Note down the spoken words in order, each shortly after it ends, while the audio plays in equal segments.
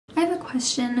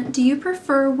question. Do you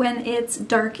prefer when it's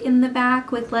dark in the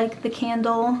back with like the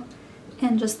candle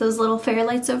and just those little fairy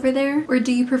lights over there? Or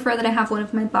do you prefer that I have one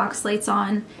of my box lights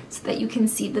on so that you can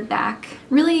see the back?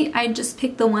 Really, I just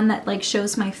pick the one that like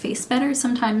shows my face better.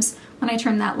 Sometimes when I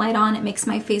turn that light on, it makes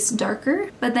my face darker.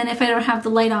 But then if I don't have the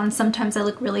light on, sometimes I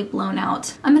look really blown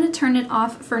out. I'm gonna turn it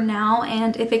off for now,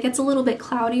 and if it gets a little bit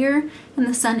cloudier and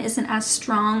the sun isn't as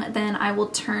strong, then I will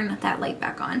turn that light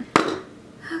back on.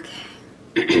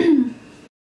 Okay.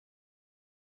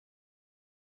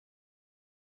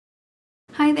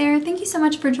 Hi there, thank you so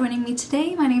much for joining me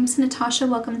today. My name is Natasha,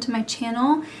 welcome to my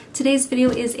channel. Today's video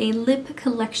is a lip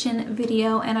collection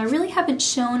video, and I really haven't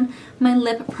shown my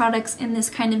lip products in this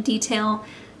kind of detail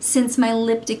since my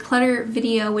lip declutter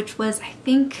video, which was, I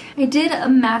think, I did a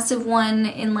massive one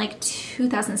in like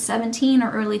 2017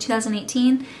 or early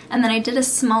 2018, and then I did a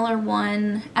smaller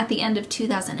one at the end of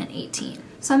 2018.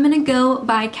 So I'm going to go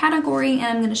by category, and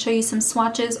I'm going to show you some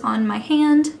swatches on my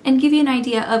hand and give you an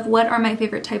idea of what are my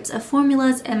favorite types of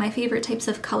formulas and my favorite types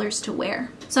of colors to wear.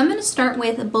 So I'm going to start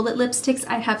with bullet lipsticks.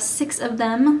 I have 6 of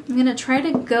them. I'm going to try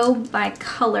to go by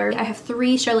color. I have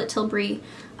 3 Charlotte Tilbury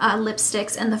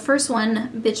lipsticks, and the first one,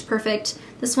 Bitch Perfect,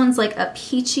 this one's like a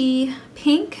peachy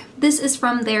pink. This is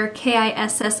from their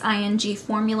KISSING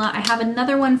formula. I have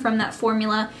another one from that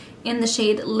formula in the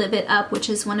shade Live It Up, which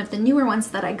is one of the newer ones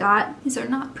that I got. These are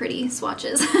not pretty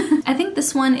swatches. I think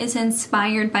this one is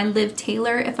inspired by Liv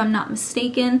Taylor, if I'm not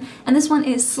mistaken, and this one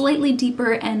is slightly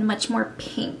deeper and much more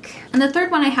pink. And the third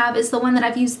one I have is the one that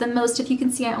I've used the most. If you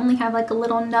can see, I only have like a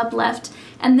little nub left,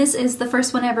 and this is the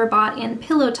first one I ever bought in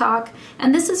Pillow Talk,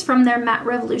 and this is from their Matte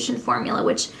Revolution formula,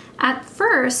 which at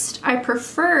first I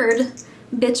preferred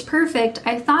Bitch Perfect.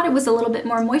 I thought it was a little bit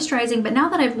more moisturizing, but now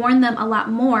that I've worn them a lot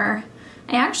more,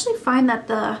 I actually find that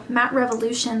the Matte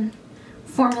Revolution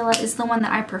formula is the one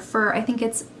that I prefer. I think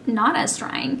it's not as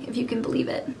drying, if you can believe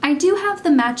it. I do have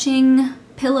the matching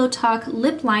Pillow Talk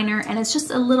lip liner, and it's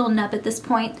just a little nub at this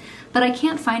point, but I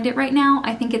can't find it right now.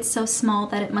 I think it's so small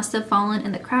that it must have fallen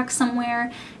in the crack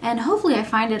somewhere, and hopefully I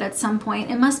find it at some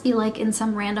point. It must be like in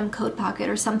some random coat pocket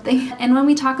or something. And when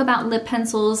we talk about lip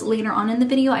pencils later on in the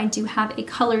video, I do have a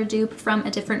color dupe from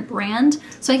a different brand,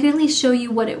 so I can at least show you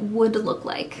what it would look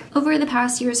like. Over the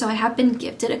past year or so, I have been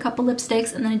gifted a couple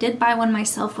lipsticks, and then I did buy one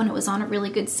myself when it was on a really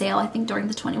good sale, I think during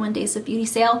the 21 Days of Beauty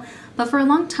sale. But for a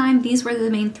long time, these were the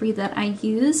main 3 that I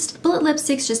used. Bullet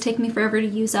lipsticks just take me forever to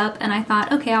use up, and I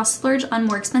thought, okay, I'll splurge on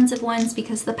more expensive ones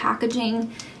because the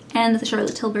packaging and the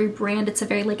Charlotte Tilbury brand, it's a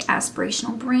very like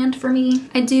aspirational brand for me.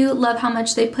 I do love how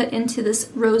much they put into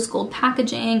this rose gold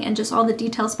packaging and just all the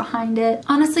details behind it.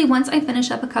 Honestly, once I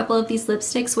finish up a couple of these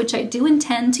lipsticks, which I do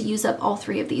intend to use up all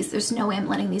 3 of these, there's no way I'm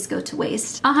letting these go to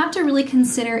waste. I'll have to really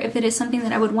consider if it is something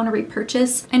that I would want to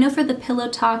repurchase. I know for the Pillow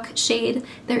Talk shade,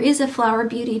 there is a Flower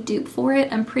Beauty dupe for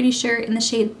it. I'm pretty sure in the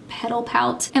shade Petal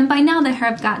Pout. And by now there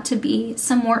have got to be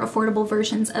some more affordable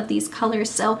versions of these colors,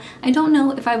 so I don't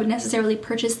know if I would necessarily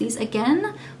purchase these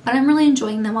again, but I'm really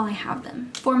enjoying them while I have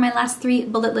them. For my last 3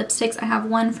 bullet lipsticks, I have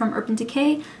one from Urban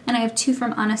Decay and I have 2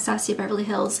 from Anastasia Beverly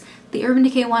Hills. The Urban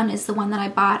Decay one is the one that I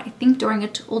bought, I think, during a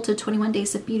Ulta 21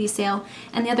 Days of Beauty sale,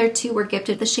 and the other 2 were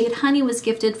gifted. The shade Honey was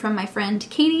gifted from my friend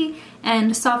Katie,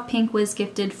 and Soft Pink was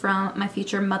gifted from my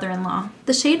future mother-in-law.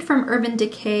 The shade from Urban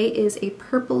Decay is a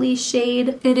purpley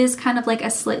shade. It is kind of like a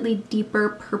slightly deeper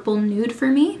purple nude for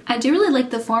me. I do really like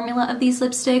the formula of these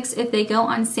lipsticks. If they go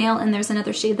on sale and there's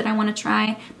another shade that I want to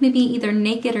try, maybe either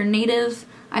Naked or Native,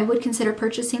 I would consider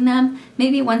purchasing them,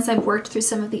 maybe once I've worked through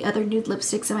some of the other nude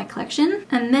lipsticks in my collection.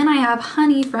 And then I have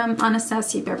Honey from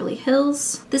Anastasia Beverly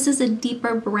Hills. This is a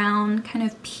deeper brown, kind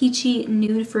of peachy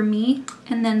nude for me.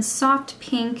 And then Soft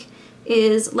Pink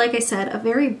is, like I said, a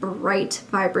very bright,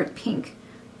 vibrant pink,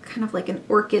 kind of like an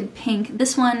orchid pink.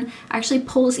 This one actually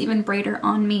pulls even brighter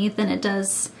on me than it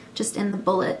does just in the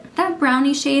bullet. That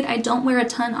brownie shade I don't wear a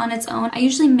ton on its own. I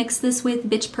usually mix this with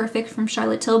Bitch Perfect from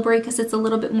Charlotte Tilbury because it's a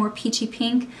little bit more peachy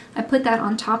pink. I put that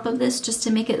on top of this just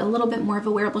to make it a little bit more of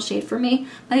a wearable shade for me,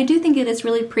 but I do think it is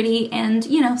really pretty, and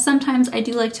you know, sometimes I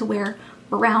do like to wear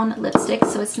brown lipstick,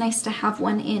 so it's nice to have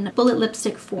one in bullet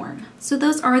lipstick form. So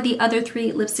those are the other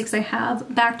 3 lipsticks I have: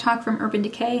 Backtalk from Urban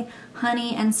Decay,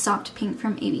 Honey, and Soft Pink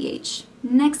from ABH.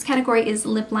 Next category is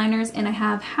lip liners, and I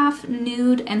have half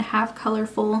nude and half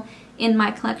colorful in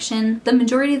my collection. The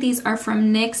majority of these are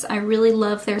from NYX. I really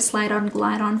love their Slide On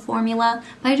Glide On formula,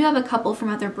 but I do have a couple from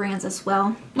other brands as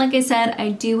well. Like I said,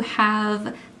 I do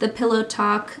have the Pillow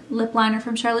Talk lip liner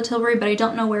from Charlotte Tilbury, but I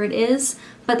don't know where it is.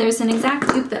 But there's an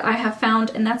exact dupe that I have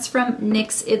found, and that's from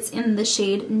NYX. It's in the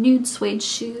shade Nude Suede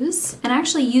Shoes. And I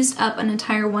actually used up an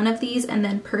entire one of these and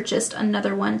then purchased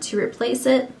another one to replace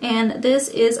it. And this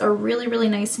is a really, really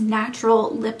nice natural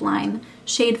lip line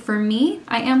shade for me.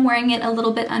 I am wearing it a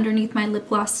little bit underneath my lip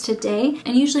gloss today,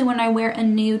 and usually when I wear a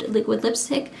nude liquid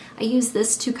lipstick, I use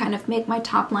this to kind of make my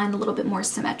top line a little bit more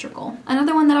symmetrical.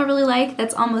 Another one that I really like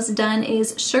that's almost done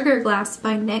is Sugar Glass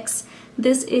by NYX.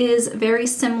 This is very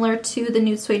similar to the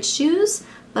Nude Suede Shoes,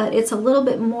 but it's a little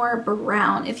bit more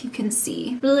brown, if you can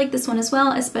see. Really like this one as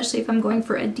well, especially if I'm going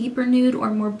for a deeper nude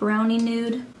or more browny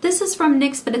nude. This is from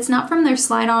NYX, but it's not from their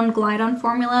Slide On Glide On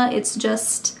formula. It's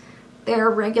just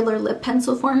their regular lip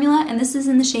pencil formula, and this is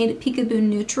in the shade Peekaboo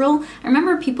Neutral. I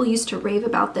remember people used to rave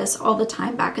about this all the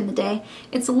time back in the day.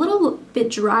 It's a little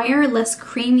bit drier, less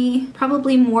creamy,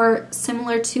 probably more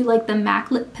similar to like the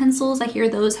MAC lip pencils. I hear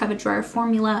those have a drier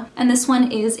formula. And this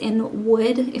one is in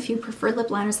Wood, if you prefer lip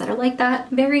liners that are like that.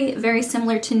 Very, very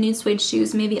similar to Nude Suede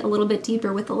Shoes, maybe a little bit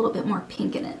deeper with a little bit more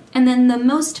pink in it. And then the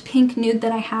most pink nude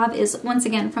that I have is once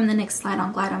again from the NYX Slide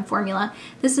On Glide On formula.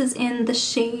 This is in the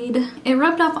shade, it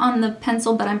rubbed off on the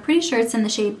pencil, but I'm pretty sure it's in the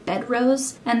shade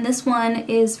Bedrose, and this one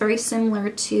is very similar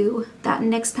to that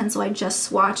NYX pencil I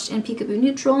just swatched in Peekaboo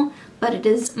Neutral, but it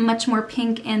is much more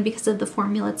pink, and because of the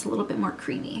formula it's a little bit more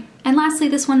creamy. And lastly,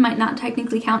 this one might not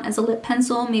technically count as a lip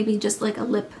pencil, maybe just like a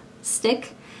lip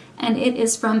stick, and it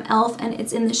is from e.l.f. and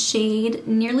it's in the shade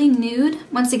Nearly Nude.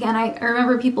 Once again, I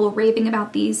remember people raving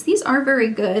about these. These are very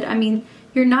good. I mean,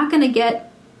 you're not going to get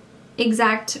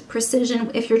exact precision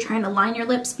if you're trying to line your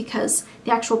lips because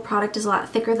the actual product is a lot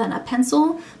thicker than a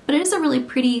pencil, but it is a really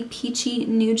pretty peachy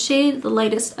nude shade, the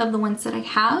lightest of the ones that I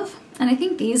have. And I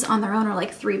think these on their own are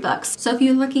like $3. So if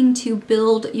you're looking to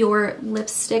build your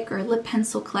lipstick or lip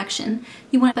pencil collection,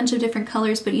 you want a bunch of different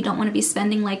colors, but you don't want to be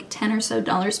spending like $10 or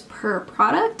so per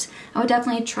product, I would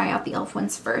definitely try out the e.l.f.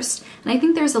 ones first. And I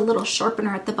think there's a little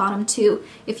sharpener at the bottom too,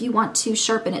 if you want to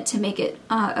sharpen it to make it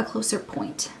a closer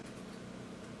point.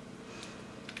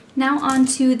 Now on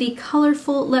to the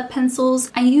colorful lip pencils.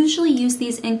 I usually use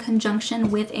these in conjunction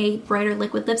with a brighter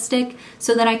liquid lipstick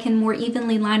so that I can more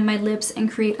evenly line my lips and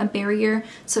create a barrier,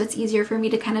 so it's easier for me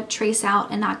to kind of trace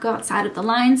out and not go outside of the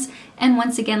lines. And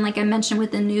once again, like I mentioned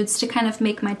with the nudes, to kind of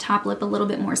make my top lip a little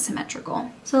bit more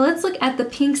symmetrical. So let's look at the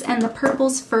pinks and the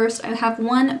purples first. I have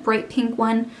one bright pink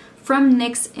one from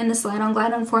NYX in the Slide On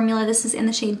Glide On formula. This is in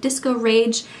the shade Disco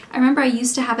Rage. I remember I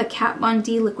used to have a Kat Von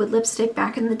D liquid lipstick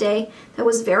back in the day that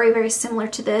was very, very similar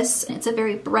to this. It's a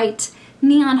very bright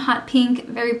neon hot pink,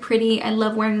 very pretty. I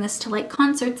love wearing this to like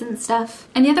concerts and stuff.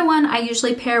 And the other one I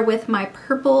usually pair with my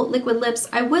purple liquid lips.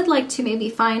 I would like to maybe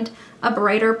find a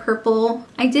brighter purple.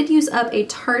 I did use up a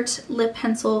Tarte lip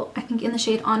pencil, I think in the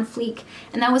shade On Fleek,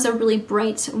 and that was a really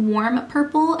bright warm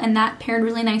purple, and that paired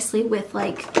really nicely with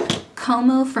like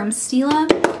Como from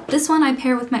Stila. This one I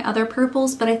pair with my other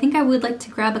purples, but I think I would like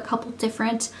to grab a couple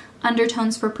different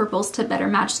undertones for purples to better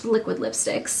match the liquid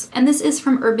lipsticks. And this is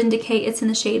from Urban Decay. It's in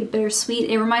the shade Bittersweet.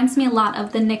 It reminds me a lot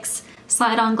of the NYX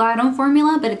Slide On Glide On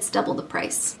formula, but it's double the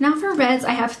price. Now for reds,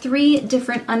 I have 3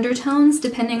 different undertones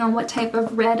depending on what type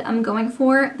of red I'm going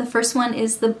for. The first one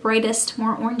is the brightest,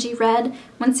 more orangey red.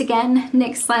 Once again,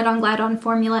 NYX Slide On Glide On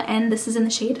formula, and this is in the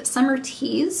shade Summer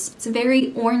Tease. It's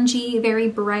very orangey, very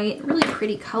bright, really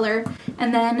pretty color.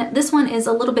 And then this one is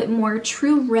a little bit more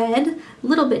true red, a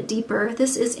little bit deeper.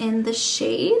 This is in the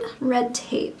shade Red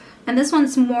Tape. And this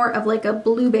one's more of like a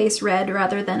blue base red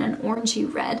rather than an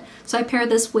orangey red. So I pair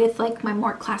this with like my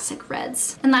more classic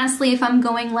reds. And lastly, if I'm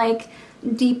going like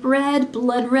deep red,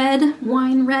 blood red,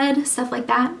 wine red, stuff like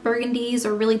that, burgundies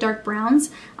or really dark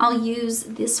browns, I'll use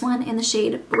this one in the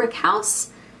shade Brick House.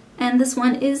 And this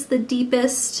one is the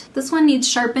deepest. This one needs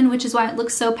sharpen, which is why it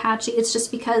looks so patchy. It's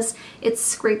just because it's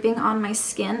scraping on my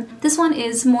skin. This one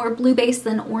is more blue based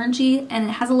than orangey, and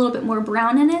it has a little bit more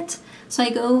brown in it. So I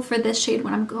go for this shade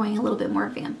when I'm going a little bit more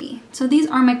vampy. So these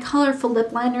are my colorful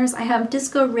lip liners. I have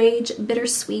Disco Rage,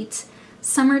 Bittersweet,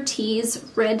 Summer Tease,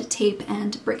 Red Tape,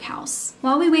 and Brick House.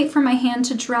 While we wait for my hand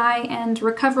to dry and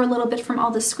recover a little bit from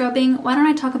all the scrubbing, why don't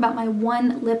I talk about my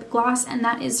one lip gloss, and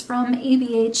that is from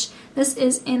ABH. This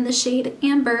is in the shade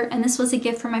Amber, and this was a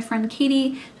gift from my friend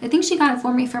Katie. I think she got it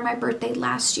for me for my birthday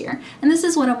last year. And this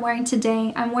is what I'm wearing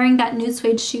today. I'm wearing that Nude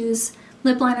Suede Shoes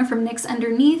lip liner from NYX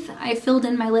underneath. I filled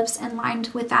in my lips and lined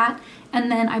with that,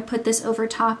 and then I put this over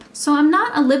top. So I'm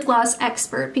not a lip gloss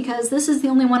expert because this is the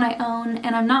only one I own,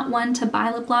 and I'm not one to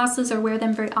buy lip glosses or wear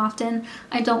them very often.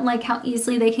 I don't like how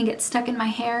easily they can get stuck in my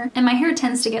hair, and my hair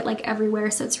tends to get like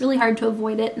everywhere, so it's really hard to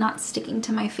avoid it not sticking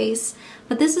to my face.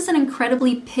 But this is an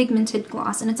incredibly pigmented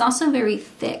gloss, and it's also very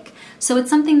thick. So it's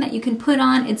something that you can put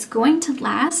on, it's going to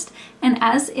last, and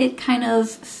as it kind of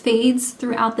fades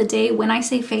throughout the day, when I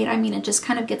say fade, I mean it just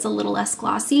kind of gets a little less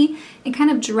glossy. It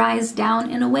kind of dries down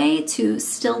in a way to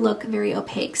still look very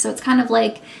opaque. So it's kind of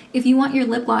like if you want your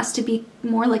lip gloss to be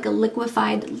more like a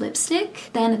liquefied lipstick,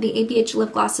 then the ABH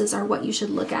lip glosses are what you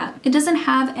should look at. It doesn't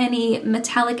have any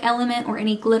metallic element or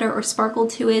any glitter or sparkle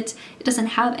to it. It doesn't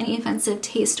have any offensive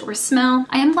taste or smell.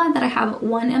 I am glad that I have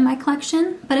one in my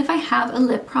collection, but if I have a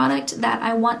lip product that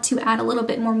I want to add a little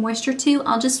bit more moisture to,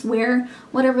 I'll just wear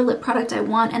whatever lip product I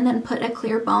want and then put a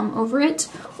clear balm over it,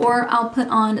 or I'll put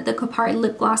on the Kopari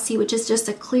Lip Glossy, which is just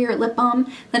a clear lip balm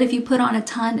that if you put on a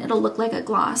ton, it'll look like a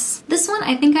gloss. This one,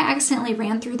 I think I accidentally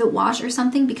ran through the wash or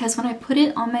something, because when I put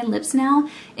it on my lips now,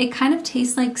 it kind of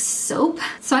tastes like soap.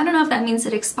 So I don't know if that means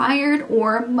it expired,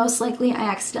 or most likely I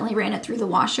accidentally ran it through the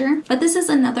washer. But this is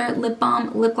another lip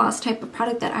balm, lip gloss type of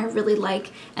product that I really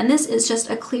like. And this is just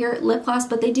a clear lip gloss,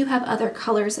 but they do have other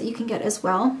colors that you can get as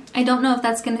well. I don't know if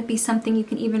that's going to be something you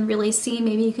can even really see.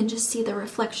 Maybe you can just see the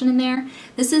reflection in there.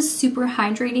 This is super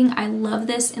hydrating. I love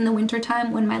this in the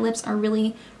wintertime when my lips are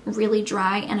really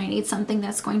dry and I need something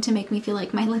that's going to make me feel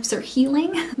like my lips are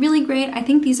healing. Really great. I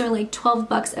think these are like 12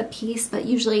 bucks a piece, but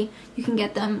usually you can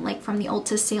get them like from the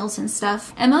Ulta sales and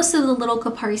stuff. And most of the little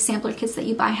Kopari sampler kits that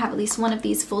you buy have at least one of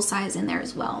these full size in there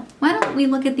as well. Why don't we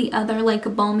look at the other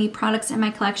like balmy products in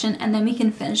my collection, and then we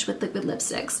can finish with liquid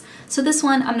lipsticks. So this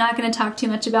one I'm not going to talk too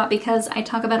much about because I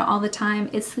talk about it all the time.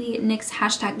 It's the NYX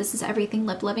hashtag ThisIsEverything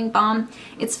Lip Loving Balm.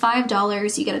 It's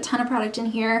 $5. You get a ton of product in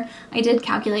here. I did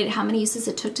calculate how many uses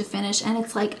it took to finish, and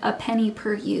it's like a penny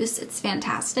per use. It's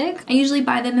fantastic. I usually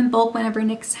buy them in bulk whenever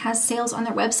NYX has sales on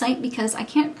their website because I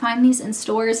can't find these in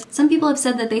stores. Some people have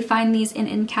said that they find these in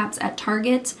end caps at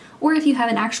Target, or if you have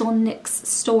an actual NYX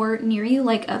store near you,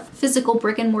 like a physical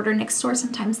brick and mortar NYX store,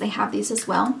 sometimes they have these as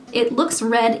well. It looks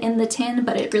red in the tin,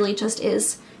 but it really just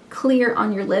is clear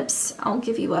on your lips. I'll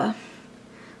give you a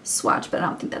swatch, but I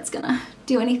don't think that's gonna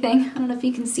do anything. I don't know if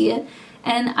you can see it.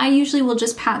 And I usually will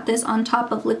just pat this on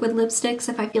top of liquid lipsticks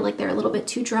if I feel like they're a little bit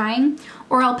too drying,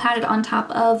 or I'll pat it on top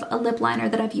of a lip liner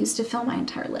that I've used to fill my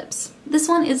entire lips. This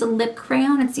one is a lip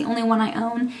crayon. It's the only one I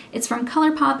own. It's from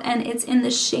Colourpop and it's in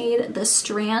the shade The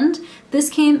Strand.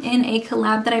 This came in a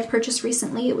collab that I purchased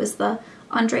recently. It was the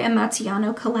Andrea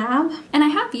Mattiano collab, and I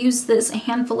have used this a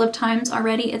handful of times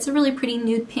already. It's a really pretty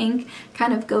nude pink,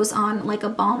 kind of goes on like a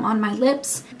balm on my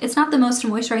lips. It's not the most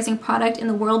moisturizing product in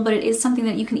the world, but it is something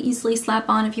that you can easily slap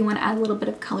on if you want to add a little bit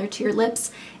of color to your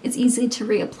lips. It's easy to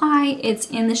reapply. It's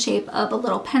in the shape of a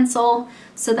little pencil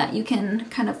so that you can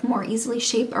kind of more easily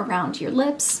shape around your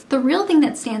lips. The real thing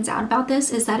that stands out about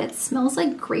this is that it smells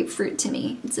like grapefruit to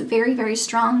me. It's very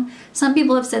strong. Some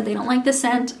people have said they don't like the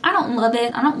scent. I don't love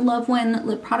it. I don't love when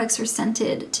lip products are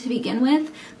scented to begin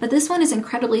with, but this one is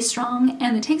incredibly strong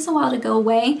and it takes a while to go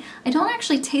away. I don't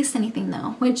actually taste anything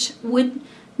though, which would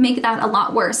make that a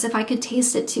lot worse. If I could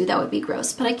taste it too, that would be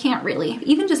gross, but I can't really.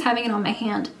 Even just having it on my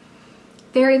hand,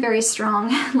 very strong,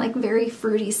 like very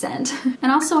fruity scent.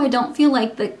 And also I don't feel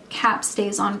like the cap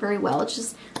stays on very well. It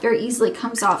just very easily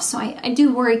comes off. So I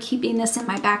do worry keeping this in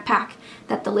my backpack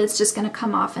that the lid's just gonna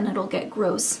come off and it'll get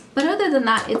gross. But other than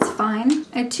that, it's fine.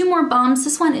 I have two more balms.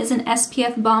 This one is an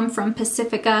SPF balm from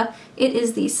Pacifica. It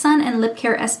is the Sun and Lip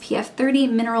Care SPF 30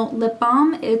 Mineral Lip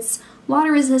Balm. It's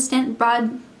water resistant,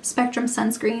 broad spectrum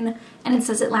sunscreen, and it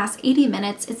says it lasts 80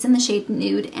 minutes. It's in the shade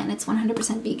Nude and it's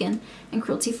 100% vegan and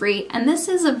cruelty free. And this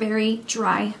is a very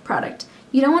dry product.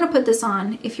 You don't want to put this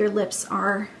on if your lips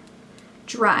are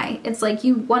dry. It's like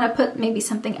you want to put maybe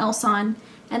something else on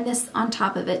and this on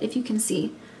top of it. If you can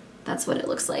see, that's what it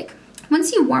looks like.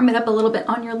 Once you warm it up a little bit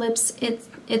on your lips,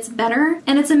 it's better.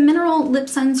 And it's a mineral lip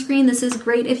sunscreen. This is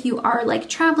great if you are like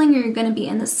traveling or you're gonna be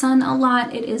in the sun a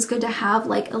lot. It is good to have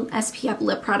like an SPF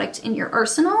lip product in your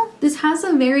arsenal. This has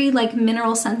a very like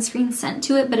mineral sunscreen scent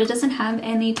to it, but it doesn't have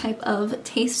any type of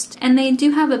taste. And they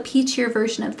do have a peachier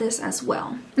version of this as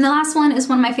well. And the last one is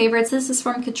one of my favorites. This is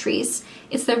from Catrice.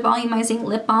 It's their Volumizing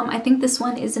Lip Balm. I think this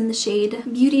one is in the shade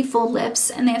Beautiful Lips,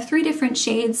 and they have 3 different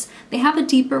shades. They have a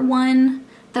deeper one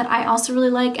that I also really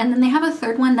like, and then they have a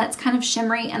third one that's kind of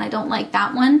shimmery and I don't like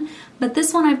that one. But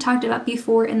this one I've talked about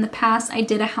before in the past. I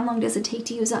did a how long does it take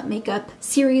to use up makeup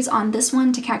series on this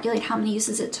one to calculate how many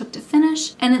uses it took to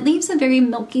finish, and it leaves a very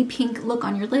milky pink look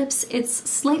on your lips. It's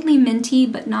slightly minty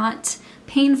but not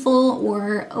painful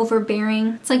or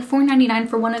overbearing. It's like $4.99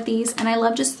 for one of these, and I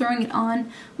love just throwing it on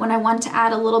when I want to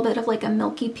add a little bit of like a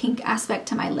milky pink aspect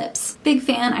to my lips. Big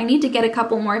fan. I need to get a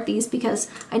couple more of these because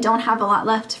I don't have a lot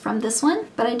left from this one,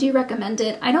 but I do recommend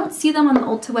it. I don't see them on the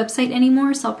Ulta website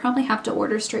anymore, so I'll probably have to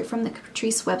order straight from the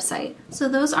Catrice website. So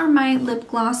those are my lip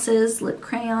glosses, lip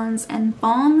crayons, and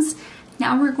balms.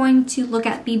 Now we're going to look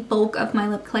at the bulk of my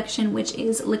lip collection, which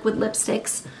is liquid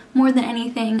lipsticks. More than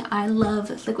anything, I love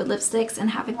liquid lipsticks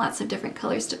and having lots of different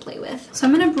colors to play with. So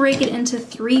I'm going to break it into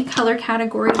 3 color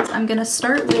categories. I'm going to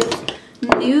start with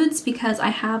nudes because I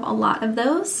have a lot of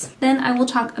those. Then I will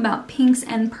talk about pinks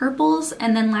and purples,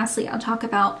 and then lastly I'll talk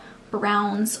about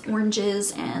browns,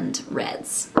 oranges, and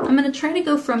reds. I'm going to try to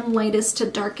go from lightest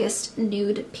to darkest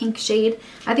nude pink shade.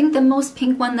 I think the most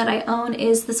pink one that I own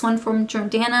is this one from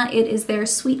Jordana. It is their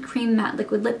Sweet Cream Matte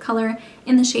Liquid Lip Color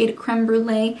in the shade Creme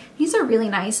Brulee. These are really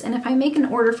nice, and if I make an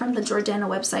order from the Jordana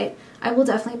website, I will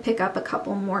definitely pick up a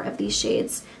couple more of these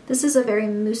shades. This is a very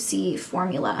moussey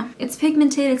formula. It's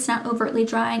pigmented, it's not overtly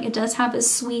drying. It does have a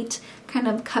sweet kind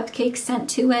of cupcake scent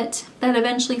to it that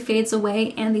eventually fades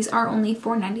away, and these are only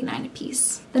 $4.99 a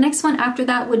piece. The next one after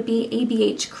that would be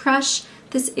ABH Crush.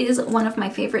 This is one of my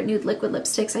favorite nude liquid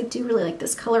lipsticks. I do really like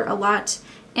this color a lot,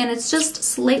 and it's just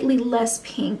slightly less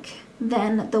pink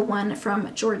than the one from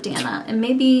Jordana, and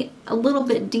maybe a little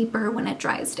bit deeper when it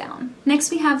dries down. Next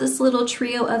we have this little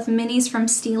trio of minis from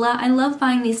Stila. I love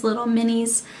buying these little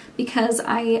minis because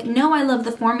I know I love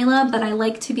the formula, but I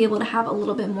like to be able to have a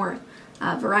little bit more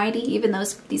variety, even though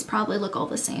these probably look all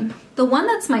the same. The one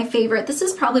that's my favorite, this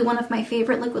is probably one of my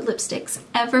favorite liquid lipsticks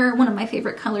ever, one of my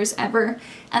favorite colors ever,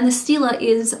 and the Stila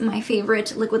is my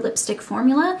favorite liquid lipstick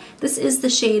formula. This is the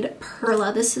shade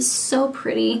Perla. This is so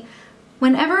pretty.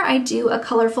 Whenever I do a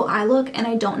colorful eye look and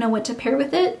I don't know what to pair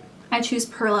with it, I choose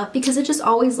Perla because it just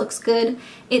always looks good.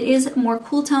 It is more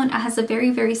cool tone. It has a very,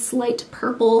 very slight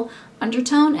purple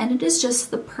undertone, and it is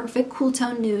just the perfect cool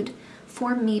tone nude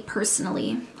for me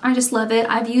personally. I just love it.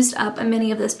 I've used up a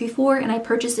mini of this before, and I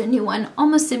purchased a new one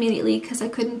almost immediately because I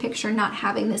couldn't picture not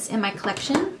having this in my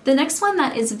collection. The next one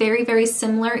that is very, very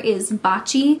similar is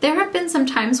Baci. There have been some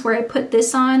times where I put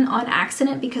this on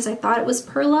accident because I thought it was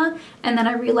Perla, and then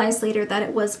I realized later that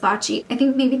it was Baci. I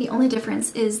think maybe the only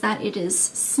difference is that it is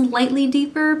slightly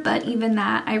deeper, but even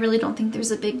that, I really don't think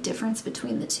there's a big difference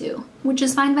between the two, which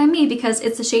is fine by me because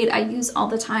it's a shade I use all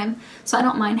the time, so I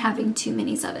don't mind having 2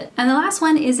 minis of it. And the last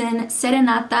one is in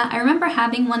Serenata. I remember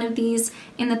having one of these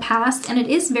in the past, and it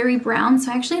is very brown,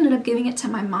 so I actually ended up giving it to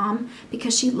my mom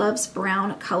because she loves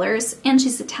brown colors, and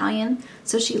she's Italian,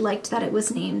 so she liked that it was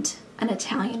named an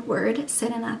Italian word,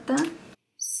 Serenata.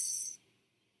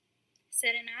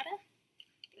 Serenata?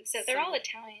 So they're all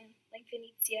Italian, like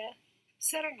Venezia.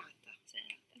 Serenata.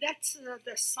 That's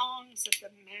the songs that the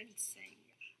men sing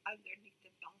underneath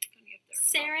the balcony of their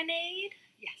Serenade?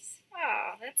 Yes.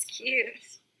 Oh, that's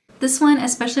cute. This one,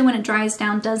 especially when it dries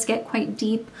down, does get quite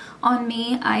deep on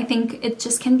me. I think it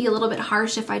just can be a little bit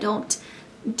harsh if I don't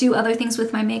do other things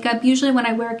with my makeup. Usually when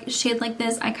I wear a shade like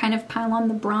this, I kind of pile on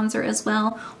the bronzer as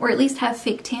well, or at least have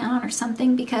fake tan on or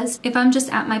something, because if I'm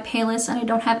just at my palest and I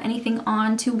don't have anything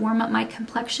on to warm up my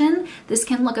complexion, this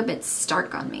can look a bit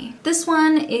stark on me. This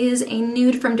one is a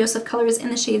nude from Dose of Colors in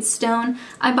the shade Stone.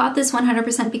 I bought this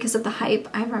 100% because of the hype.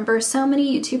 I remember so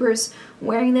many YouTubers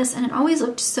wearing this, and it always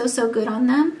looked so good on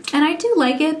them. And I do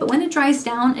like it, but when it dries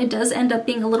down, it does end up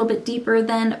being a little bit deeper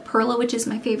than Perla, which is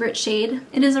my favorite shade.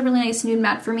 It is a really nice nude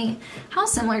matte for me. How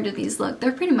similar do these look?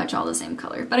 They're pretty much all the same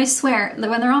color, but I swear that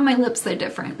when they're on my lips, they're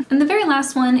different. And the very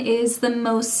last one is the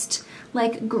most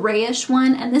like grayish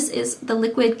one, and this is the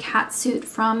Liquid Catsuit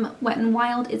from Wet n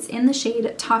Wild. It's in the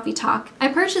shade Toffee Talk. I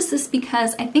purchased this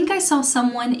because I think I saw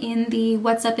someone in the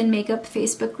What's Up in Makeup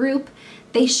Facebook group.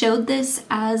 They showed this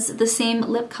as the same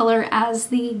lip color as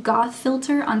the Goth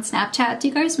filter on Snapchat. Do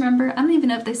you guys remember? I don't even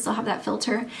know if they still have that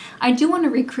filter. I do want to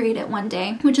recreate it one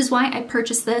day, which is why I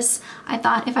purchased this. I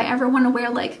thought if I ever want to wear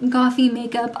like gothy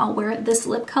makeup, I'll wear this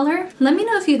lip color. Let me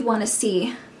know if you'd want to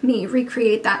see me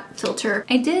recreate that filter.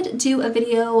 I did do a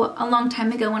video a long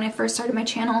time ago when I first started my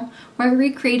channel where I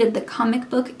recreated the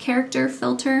comic book character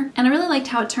filter, and I really liked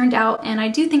how it turned out, and I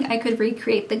do think I could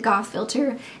recreate the goth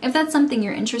filter if that's something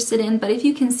you're interested in. But if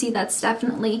you can see, that's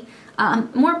definitely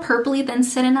more purpley than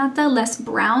Serenata, less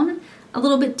brown, a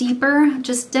little bit deeper,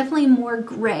 just definitely more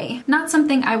gray. Not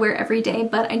something I wear every day,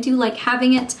 but I do like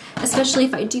having it, especially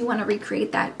if I do want to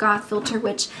recreate that goth filter,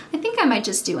 which I think I might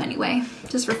just do anyway,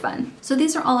 just for fun. So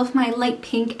these are all of my light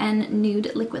pink and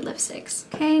nude liquid lipsticks.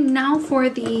 Okay, now for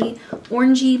the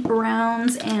orangey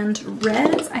browns and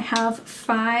reds. I have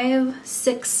 5,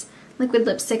 6 liquid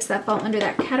lipsticks that fall under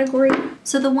that category.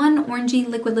 So the one orangey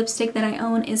liquid lipstick that I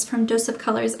own is from Dose of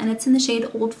Colors, and it's in the shade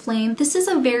Old Flame. This is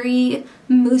a very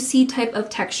moussey type of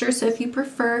texture, so if you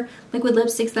prefer liquid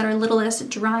lipsticks that are a little less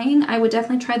drying, I would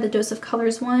definitely try the Dose of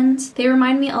Colors ones. They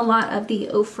remind me a lot of the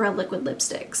Ofra liquid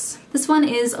lipsticks. This one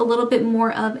is a little bit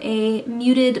more of a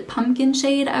muted pumpkin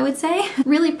shade, I would say.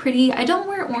 Really pretty. I don't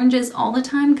wear oranges all the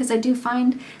time because I do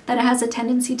find that it has a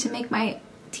tendency to make my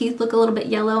teeth look a little bit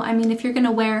yellow. I mean, if you're gonna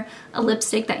wear a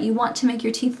lipstick that you want to make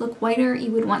your teeth look whiter,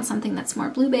 you would want something that's more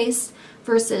blue based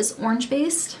versus orange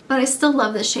based. But I still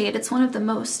love this shade. It's one of the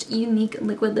most unique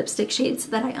liquid lipstick shades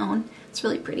that I own. It's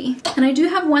really pretty. And I do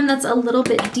have one that's a little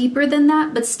bit deeper than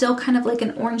that, but still kind of like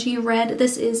an orangey red.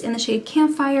 This is in the shade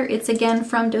Campfire. It's again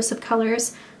from Dose of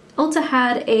Colors. Ulta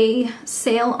had a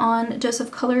sale on Dose of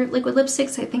Color liquid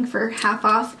lipsticks, I think for half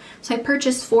off, so I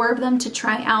purchased 4 of them to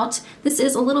try out. This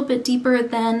is a little bit deeper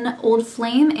than Old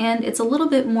Flame, and it's a little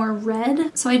bit more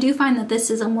red, so I do find that this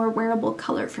is a more wearable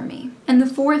color for me. And the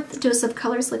 4th Dose of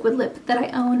Colors liquid lip that I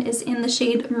own is in the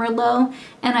shade Merlot,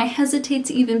 and I hesitate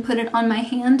to even put it on my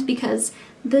hand because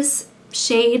this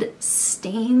shade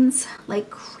stains like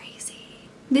crazy.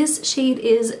 This shade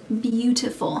is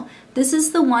beautiful. This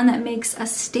is the one that makes a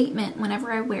statement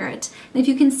whenever I wear it. And if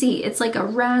you can see, it's like a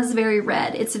raspberry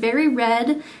red. It's very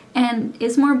red and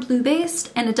is more blue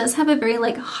based, and it does have a very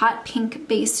like hot pink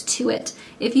base to it.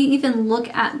 If you even look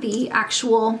at the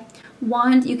actual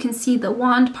wand, you can see the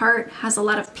wand part has a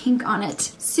lot of pink on it.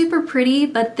 Super pretty,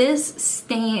 but this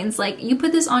stains. Like, you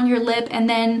put this on your lip and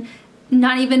then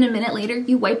not even a minute later,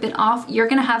 you wipe it off, you're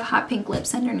gonna have hot pink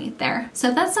lips underneath there. So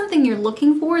if that's something you're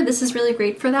looking for, this is really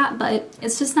great for that, but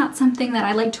it's just not something that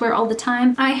I like to wear all the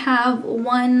time. I have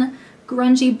one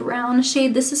grungy brown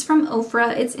shade. This is from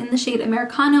Ofra. It's in the shade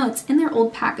Americano. It's in their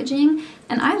old packaging,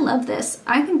 and I love this.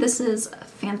 I think this is a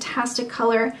fantastic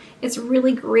color. It's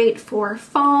really great for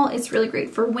fall. It's really great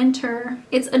for winter.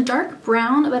 It's a dark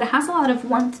brown, but it has a lot of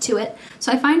warmth to it.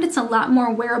 So I find it's a lot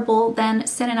more wearable than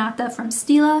Serenata from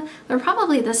Stila. They're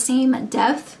probably the same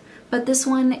depth, but this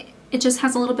one, it just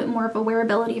has a little bit more of a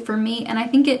wearability for me, and I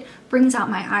think it brings out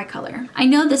my eye color. I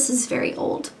know this is very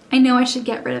old. I know I should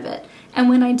get rid of it. And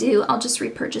when I do, I'll just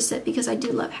repurchase it because I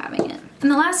do love having it.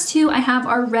 And the last 2 I have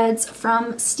are reds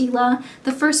from Stila.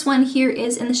 The first one here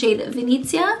is in the shade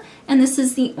Venezia, and this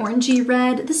is the orangey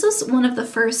red. This was one of the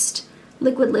first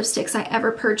liquid lipsticks I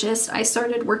ever purchased. I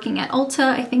started working at Ulta,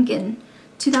 I think in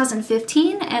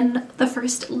 2015, and the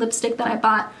first lipstick that I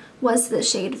bought was the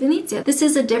shade Venezia. This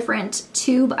is a different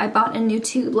tube. I bought a new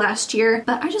tube last year,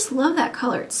 but I just love that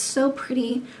color. It's so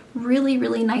pretty, really,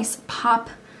 really nice pop,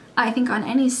 I think, on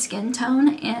any skin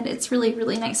tone, and it's really,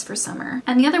 really nice for summer.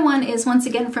 And the other one is once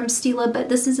again from Stila, but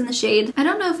this is in the shade, I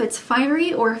don't know if it's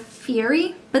Fiery or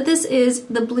Fiery, but this is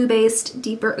the blue-based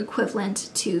deeper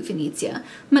equivalent to Venezia.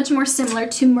 Much more similar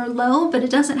to Merlot, but it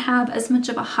doesn't have as much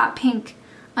of a hot pink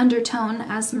undertone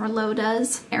as Merlot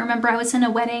does. I remember I was in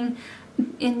a wedding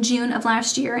in June of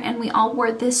last year, and we all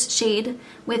wore this shade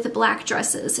with black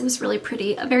dresses. It was really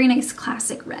pretty, a very nice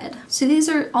classic red. So these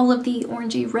are all of the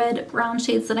orangey red brown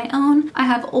shades that I own. I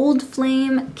have Old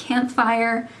Flame,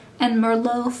 Campfire, and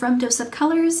Merlot from Dose of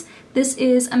Colors. This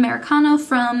is Americano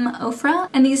from Ofra,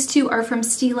 and these 2 are from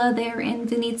Stila. They are in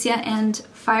Venezia and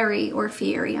Fiery or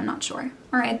Fiery, I'm not sure.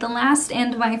 All right, the last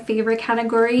and my favorite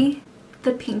category,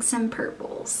 the pinks and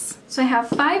purples. So I have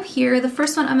 5 here. The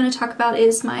first one I'm going to talk about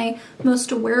is my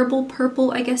most wearable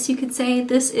purple, I guess you could say.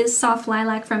 This is Soft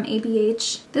Lilac from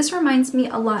ABH. This reminds me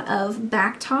a lot of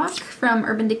Backtalk from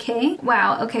Urban Decay.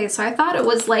 Wow, okay, so I thought it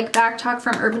was like Backtalk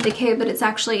from Urban Decay, but it's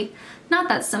actually not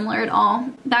that similar at all.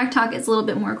 Backtalk is a little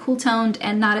bit more cool toned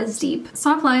and not as deep.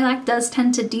 Soft Lilac does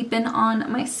tend to deepen on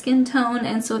my skin tone,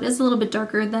 and so it is a little bit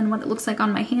darker than what it looks like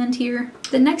on my hand here.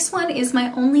 The next one is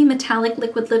my only metallic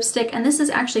liquid lipstick, and this is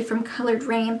actually from Colored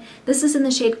Rain. This is in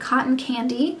the shade Cotton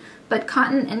Candy, but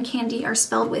cotton and candy are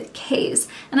spelled with K's.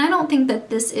 And I don't think that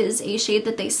this is a shade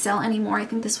that they sell anymore. I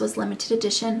think this was limited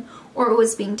edition, or it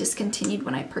was being discontinued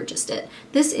when I purchased it.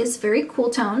 This is very cool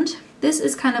toned. This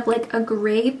is kind of like a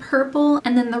gray purple,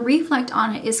 and then the reflect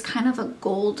on it is kind of a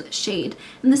gold shade.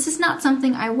 And this is not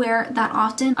something I wear that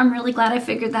often. I'm really glad I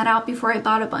figured that out before I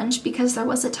bought a bunch, because there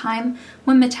was a time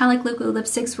when metallic liquid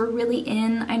lipsticks were really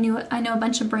in. I know a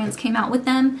bunch of brands came out with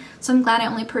them, so I'm glad I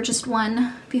only purchased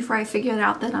one before I figured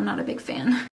out that I'm not a big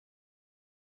fan.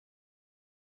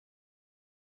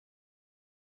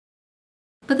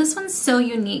 But this one's so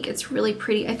unique, it's really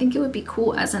pretty. I think it would be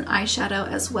cool as an eyeshadow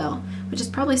as well, which is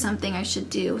probably something I should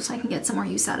do so I can get some more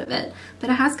use out of it.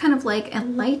 But it has kind of like a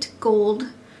light gold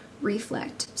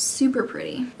reflect. Super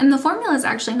pretty. And the formula is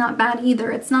actually not bad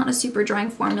either. It's not a super drying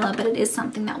formula, but it is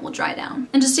something that will dry down.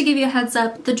 And just to give you a heads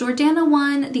up, the Jordana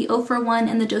one, the Ofra one,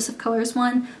 and the Dose of Colors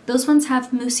one, those ones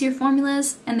have moussier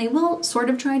formulas, and they will sort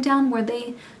of dry down where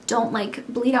they don't like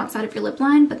bleed outside of your lip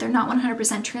line, but they're not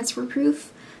 100% transfer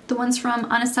proof. The ones from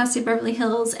Anastasia Beverly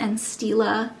Hills and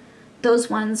Stila, those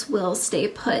ones will stay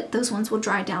put. Those ones will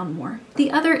dry down more. The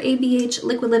other ABH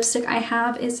liquid lipstick I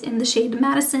have is in the shade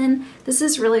Madison. This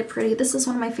is really pretty. This is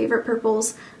one of my favorite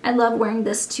purples. I love wearing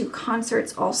this to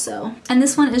concerts also. And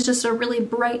this one is just a really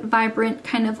bright, vibrant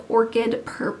kind of orchid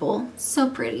purple. So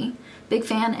pretty. Big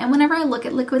fan. And whenever I look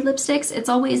at liquid lipsticks, it's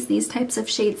always these types of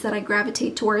shades that I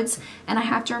gravitate towards, and I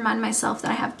have to remind myself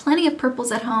that I have plenty of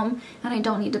purples at home and I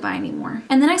don't need to buy any more.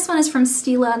 And the next one is from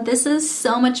Stila. This is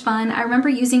so much fun. I remember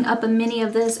using up a mini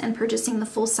of this and purchasing the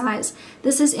full size.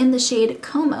 This is in the shade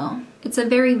Como. It's a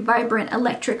very vibrant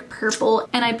electric purple,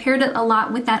 and I paired it a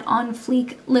lot with that On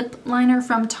Fleek lip liner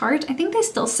from Tarte. I think they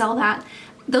still sell that.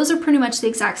 Those are pretty much the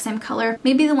exact same color.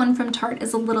 Maybe the one from Tarte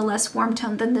is a little less warm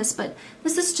toned than this, but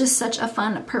this is just such a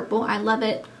fun purple. I love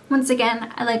it. Once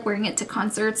again, I like wearing it to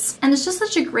concerts, and it's just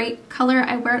such a great color.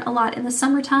 I wear it a lot in the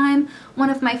summertime. One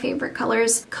of my favorite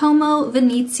colors. Como,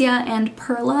 Venezia, and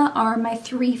Perla are my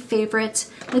 3 favorite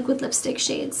liquid lipstick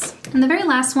shades. And the very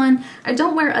last one, I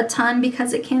don't wear a ton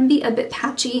because it can be a bit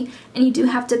patchy, and you do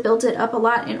have to build it up a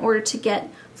lot in order to get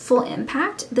full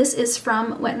impact. This is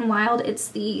from Wet n Wild. It's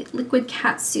the Liquid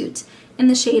Catsuit in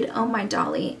the shade Oh My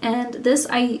Dolly, and this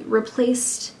I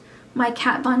replaced my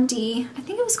Kat Von D, I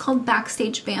think it was called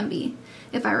Backstage Bambi,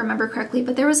 if I remember correctly,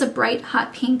 but there was a bright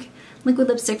hot pink liquid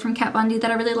lipstick from Kat Von D that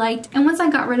I really liked, and once I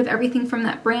got rid of everything from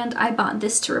that brand, I bought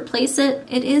this to replace it.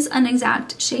 It is an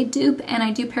exact shade dupe, and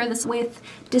I do pair this with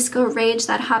Disco Rage,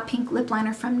 that hot pink lip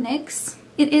liner from NYX.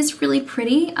 It is really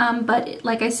pretty, but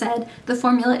like I said, the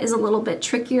formula is a little bit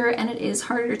trickier and it is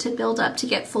harder to build up to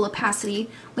get full opacity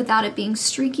without it being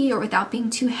streaky or without being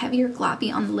too heavy or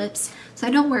gloppy on the lips. So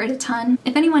I don't wear it a ton.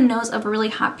 If anyone knows of a really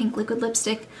hot pink liquid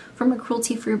lipstick from a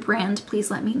cruelty-free brand,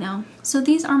 please let me know. So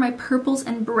these are my purples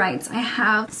and brights. I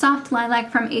have Soft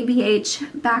Lilac from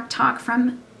ABH, Backtalk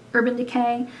from Urban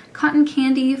Decay, Cotton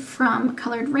Candy from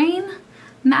Colored Rain,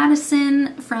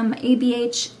 Madison from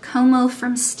ABH, Como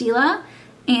from Stila,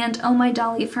 and Oh My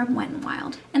Dolly from Wet n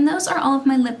Wild. And those are all of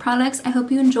my lip products. I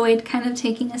hope you enjoyed kind of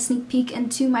taking a sneak peek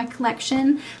into my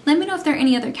collection. Let me know if there are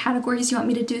any other categories you want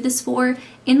me to do this for.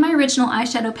 In my original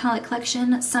eyeshadow palette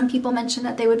collection, some people mentioned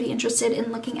that they would be interested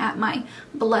in looking at my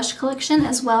blush collection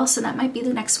as well, so that might be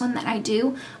the next one that I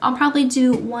do. I'll probably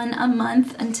do one a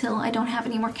month until I don't have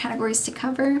any more categories to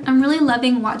cover. I'm really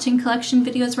loving watching collection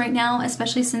videos right now,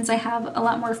 especially since I have a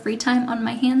lot more free time on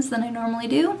my hands than I normally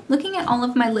do. Looking at all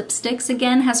of my lipsticks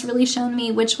again has really shown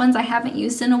me which ones I haven't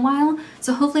used in a while,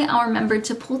 so hopefully I'll remember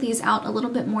to pull these out a little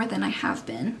bit more than I have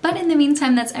been. But in the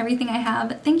meantime, that's everything I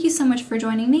have. Thank you so much for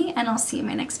joining me, and I'll see you in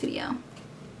my next video.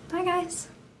 Bye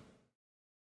guys!